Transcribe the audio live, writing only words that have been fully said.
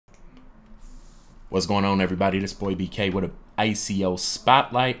What's going on, everybody? This boy BK with an ICO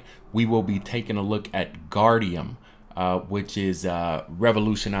spotlight. We will be taking a look at Guardium, which is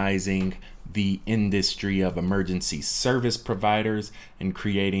revolutionizing the industry of emergency service providers and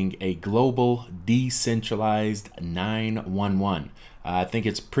creating a global decentralized 911. I think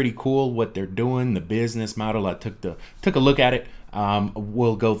it's pretty cool what they're doing, the business model. I took a look at it.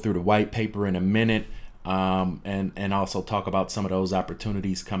 We'll go through the white paper in a minute. And also talk about some of those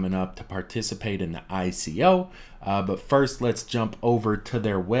opportunities coming up to participate in the ICO. But first, let's jump over to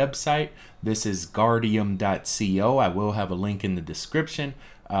their website. This is guardium.co. I will have a link in the description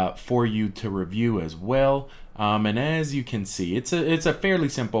for you to review as well. And as you can see, it's a fairly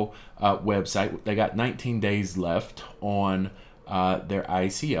simple website. They got 19 days left on their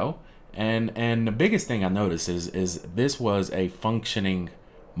ICO. And the biggest thing I noticed is this was a functioning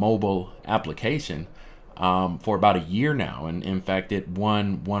mobile application for about a year now, and in fact it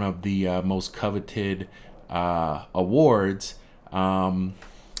won one of the most coveted awards in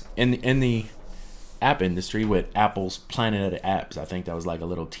the app industry with Apple's Planet of Apps. I think that was like a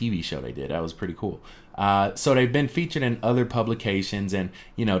little TV show they did. That was pretty cool. So they've been featured in other publications, and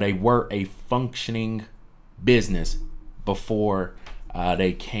you know, they were a functioning business before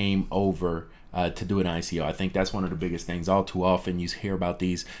they came over to do an ICO. I think that's one of the biggest things. All too often you hear about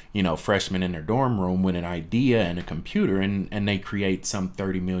these, you know, freshmen in their dorm room with an idea and a computer, and they create some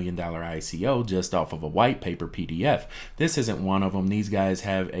 $30 million ICO just off of a white paper PDF. This isn't one of them. These guys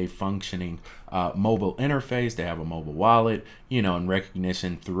have a functioning mobile interface. They have a mobile wallet, you know, and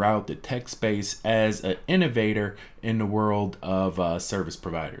recognition throughout the tech space as an innovator in the world of service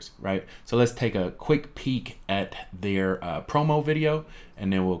providers, right? So let's take a quick peek at their promo video,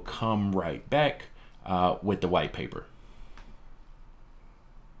 and then we'll come right back with the white paper.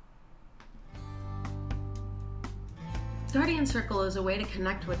 Guardian Circle is a way to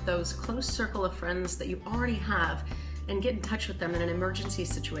connect with those close circle of friends that you already have and get in touch with them in an emergency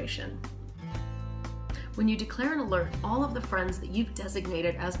situation. When you declare an alert, all of the friends that you've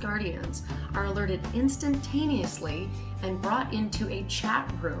designated as guardians are alerted instantaneously and brought into a chat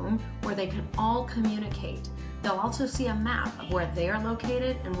room where they can all communicate. They'll also see a map of where they are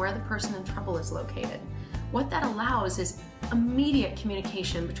located and where the person in trouble is located. What that allows is immediate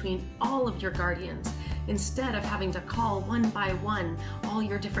communication between all of your guardians, instead of having to call one by one all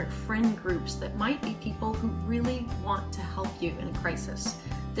your different friend groups that might be people who really want to help you in a crisis.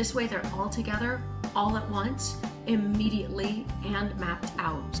 This way they're all together, all at once, immediately, and mapped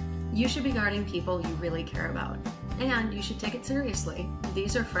out. You should be guarding people you really care about, and you should take it seriously.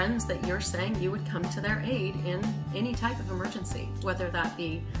 These are friends that you're saying you would come to their aid in any type of emergency, whether that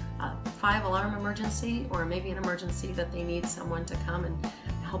be a 5-alarm emergency or maybe an emergency that they need someone to come and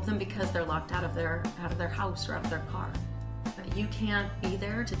help them because they're locked out of their house or out of their car. You can't be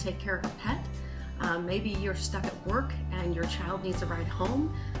there to take care of a pet. Maybe you're stuck at work and your child needs a ride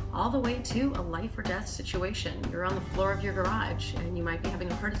home, all the way to a life or death situation. You're on the floor of your garage and you might be having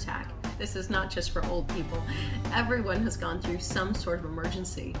a heart attack. This is not just for old people. Everyone has gone through some sort of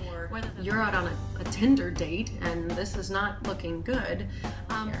emergency. Or whether you're out on a Tinder date and this is not looking good.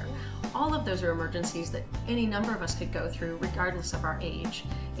 All of those are emergencies that any number of us could go through regardless of our age.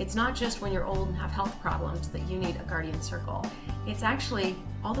 It's not just when you're old and have health problems that you need a Guardian Circle. It's actually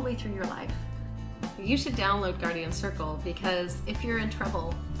all the way through your life. You should download Guardian Circle, because if you're in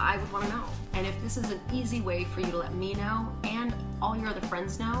trouble, I would want to know. And if this is an easy way for you to let me know and all your other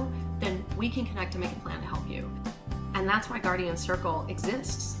friends know, then we can connect and make a plan to help you. And that's why Guardian Circle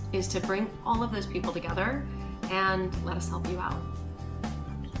exists, is to bring all of those people together and let us help you out.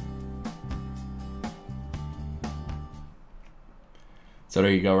 So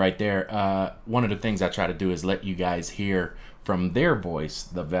there you go right there. One of the things I try to do is let you guys hear from their voice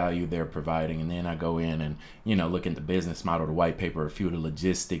the value they're providing, and then I go in and, you know, look at the business model, the white paper, a few of the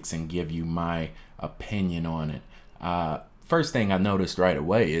logistics, and give you my opinion on it. First thing I noticed right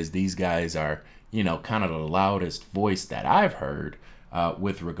away is these guys are, you know, kind of the loudest voice that I've heard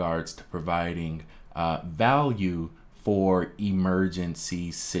with regards to providing value for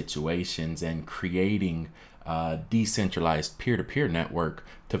emergency situations and creating decentralized peer-to-peer network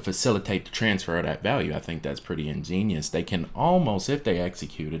to facilitate the transfer of that value. I think that's pretty ingenious. They can almost, if they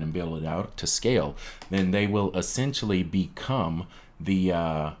execute it and build it out to scale, then they will essentially become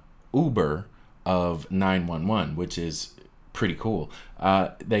the Uber of 911, which is pretty cool.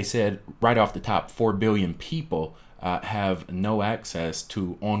 They said right off the top, 4 billion people have no access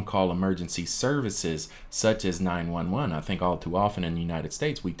to on-call emergency services such as 911. I think all too often in the United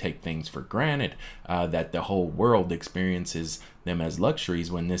States we take things for granted, that the whole world experiences them as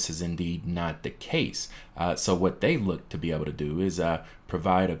luxuries, when this is indeed not the case. So what they look to be able to do is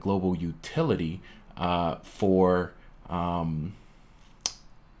provide a global utility for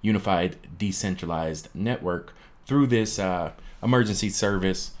unified decentralized network through this emergency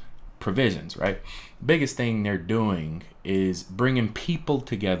service provisions, right? Biggest thing they're doing is bringing people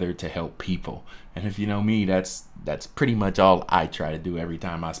together to help people. And if you know me, that's pretty much all I try to do every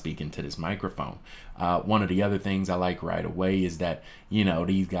time I speak into this microphone. One of the other things I like right away is that, you know,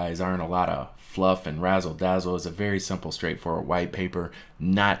 these guys aren't a lot of fluff and razzle dazzle. It's a very simple, straightforward white paper,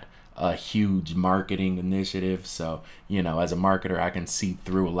 not a huge marketing initiative. So, you know, as a marketer, I can see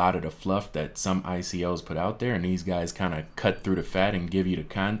through a lot of the fluff that some ICOs put out there, and these guys kind of cut through the fat and give you the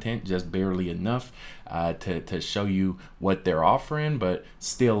content just barely enough to show you what they're offering, but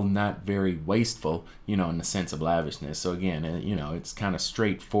still not very wasteful, you know, in the sense of lavishness. So again, you know, it's kind of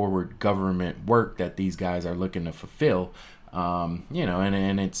straightforward government work that these guys are looking to fulfill, you know,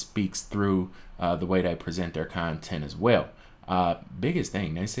 and it speaks through the way they present their content as well. Biggest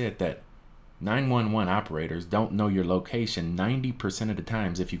thing, they said that 911 operators don't know your location 90% of the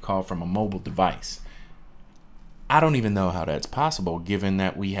times if you call from a mobile device. I don't even know how that's possible, given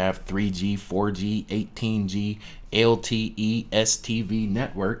that we have 3G, 4G, 18G, LTE, STV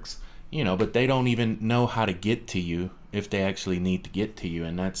networks, you know, but they don't even know how to get to you if they actually need to get to you.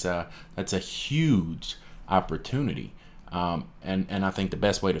 And that's a huge opportunity. And I think the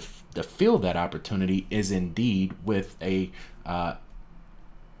best way to fill that opportunity is indeed with a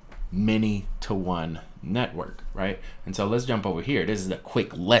many to one network, right? And so let's jump over here. This is a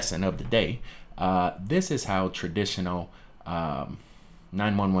quick lesson of the day. This is how traditional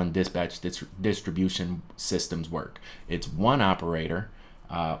 911 dispatch distribution systems work. It's one operator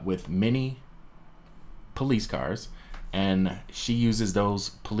with many police cars, and she uses those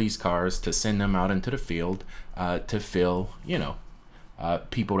police cars to send them out into the field to fill, you know,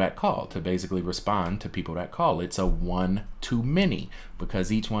 people that call, to basically respond to people that call. It's a one to many,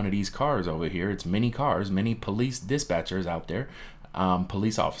 because each one of these cars over here, it's many cars, many police dispatchers out there,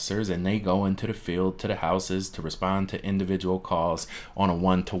 police officers, and they go into the field, to the houses, to respond to individual calls on a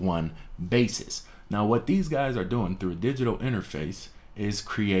one-to-one basis. Now, what these guys are doing through a digital interface is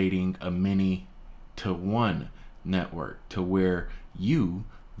creating a many to one network, to where you,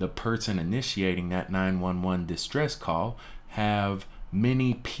 the person initiating that 911 distress call, have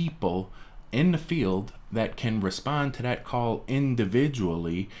many people in the field that can respond to that call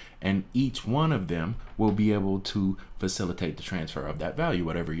individually, and each one of them will be able to facilitate the transfer of that value,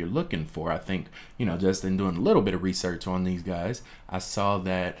 whatever you're looking for. I think, you know, just in doing a little bit of research on these guys, I saw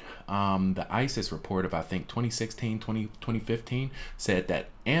that the ISIS report of, I think, 2016, 2015 said that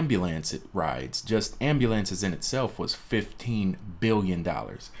ambulance rides, just ambulances in itself, was $15 billion.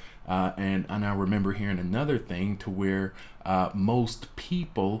 And I remember hearing another thing to where most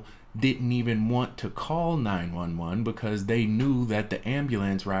people didn't even want to call 911 because they knew that the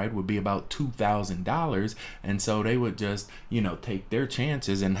ambulance ride would be about $2,000, and so they would just, you know, take their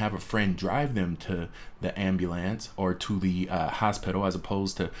chances and have a friend drive them to the ambulance or to the hospital, as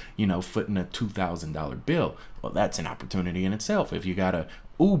opposed to, you know, footing a $2,000 bill. Well, that's an opportunity in itself. If you got a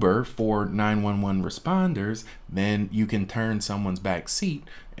Uber for 911 responders, then you can turn someone's back seat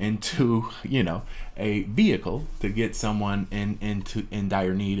into, you know, a vehicle to get someone in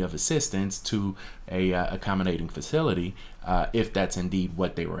dire need of assistance to a accommodating facility, if that's indeed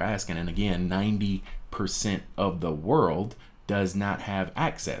what they were asking. And again, 90% of the world does not have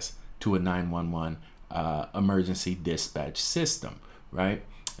access to a 911 emergency dispatch system, right?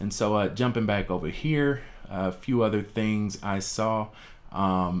 And so jumping back over here, a few other things I saw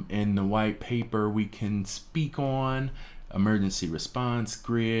in the white paper we can speak on: emergency response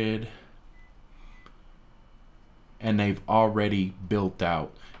grid. And they've already built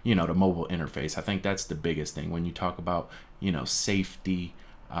out, you know, the mobile interface. I think that's the biggest thing when you talk about, you know, safety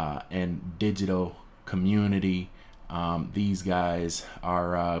and digital community. These guys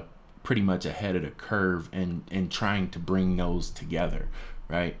are pretty much ahead of the curve in trying to bring those together,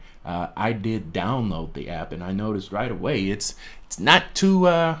 right? I did download the app, and I noticed right away it's not too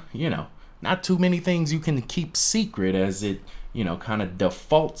you know, not too many things you can keep secret, as it, you know, kind of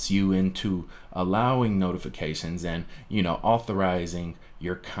defaults you into allowing notifications and, you know, authorizing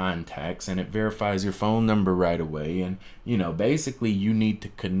your contacts, and it verifies your phone number right away. And, you know, basically you need to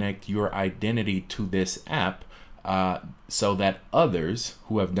connect your identity to this app so that others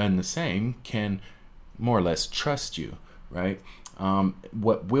who have done the same can more or less trust you, right?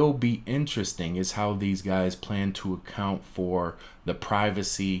 What will be interesting is how these guys plan to account for the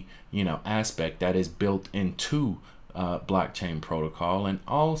privacy, you know, aspect that is built into blockchain protocol, and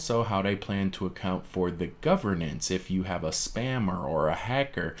also how they plan to account for the governance if you have a spammer or a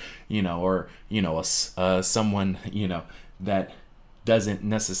hacker, you know, or, you know, someone, you know, that doesn't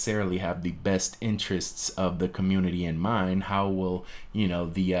necessarily have the best interests of the community in mind. How will, you know,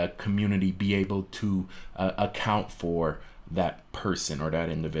 the community be able to account for that person or that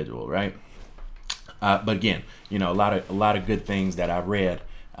individual, right? But again, you know, a lot of good things that I read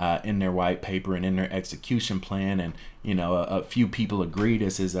in their white paper and in their execution plan, and you know, a few people agree.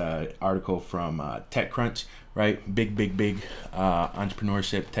 This is an article from TechCrunch, right? Big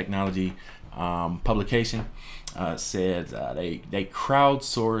entrepreneurship technology publication. Says they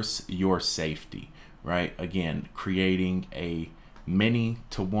crowdsource your safety, right? Again, creating a many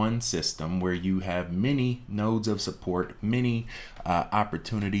to one system where you have many nodes of support, many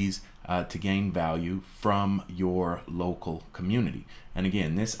opportunities to gain value from your local community. And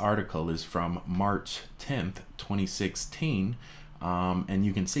again, this article is from March 10th, 2016. And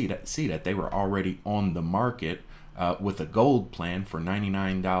you can see that they were already on the market with a gold plan for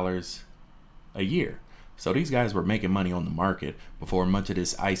 $99 a year. So these guys were making money on the market before much of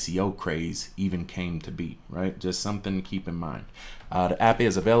this ICO craze even came to be, right? Just something to keep in mind. The app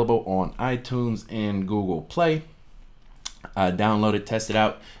is available on iTunes and Google Play. Download it, test it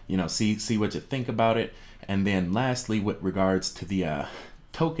out, you know, see what you think about it. And then lastly, with regards to the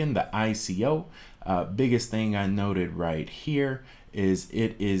token, the ICO, biggest thing I noted right here is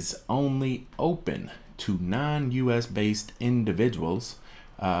it is only open to non-US based individuals.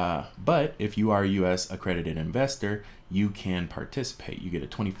 But if you are a US accredited investor, you can participate. You get a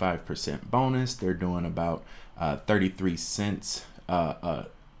 25% bonus. They're doing about 33 cents a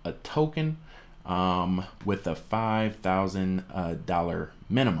token with a $5,000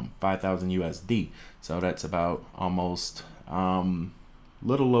 minimum, 5,000 USD. So that's about almost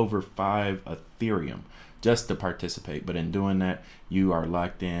little over 5 Ethereum just to participate. But in doing that, you are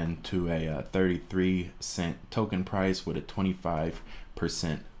locked in to a 33-cent token price with a 25%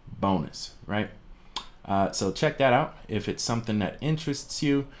 bonus, right? So check that out if it's something that interests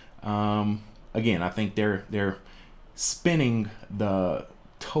you. Again, I think they're spinning the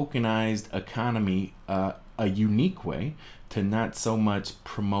tokenized economy a unique way to not so much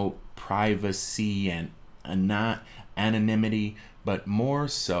promote privacy and not anonymity, but more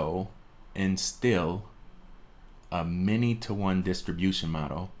so instill a many to one distribution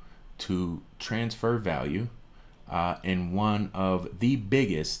model to transfer value in one of the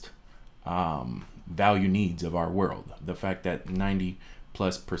biggest value needs of our world. The fact that 90+%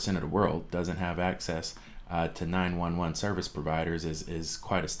 of the world doesn't have access to 911 service providers is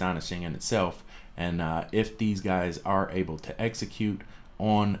quite astonishing in itself. And if these guys are able to execute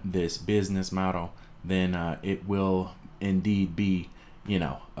on this business model, then it will indeed be, you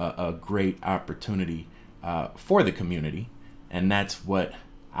know, a great opportunity for the community. And that's what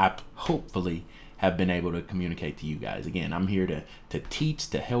I hopefully have been able to communicate to you guys. Again, I'm here to teach,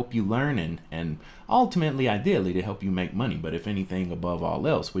 to help you learn, and ultimately, ideally, to help you make money. But if anything, above all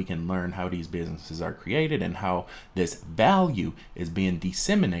else, we can learn how these businesses are created and how this value is being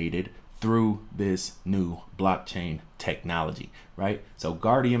disseminated through this new blockchain technology, right? So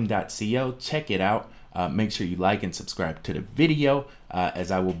Guardium.co, check it out. Make sure you like and subscribe to the video,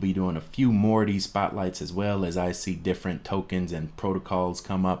 as I will be doing a few more of these spotlights as well as I see different tokens and protocols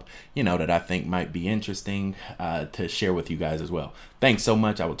come up, you know, that I think might be interesting to share with you guys as well. Thanks so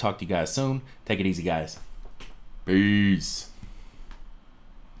much. I will talk to you guys soon. Take it easy, guys. Peace.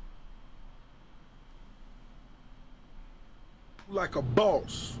 Like a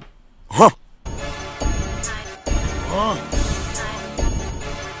boss. Huh. Arms.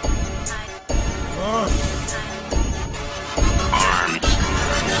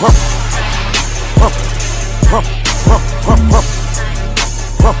 Huh.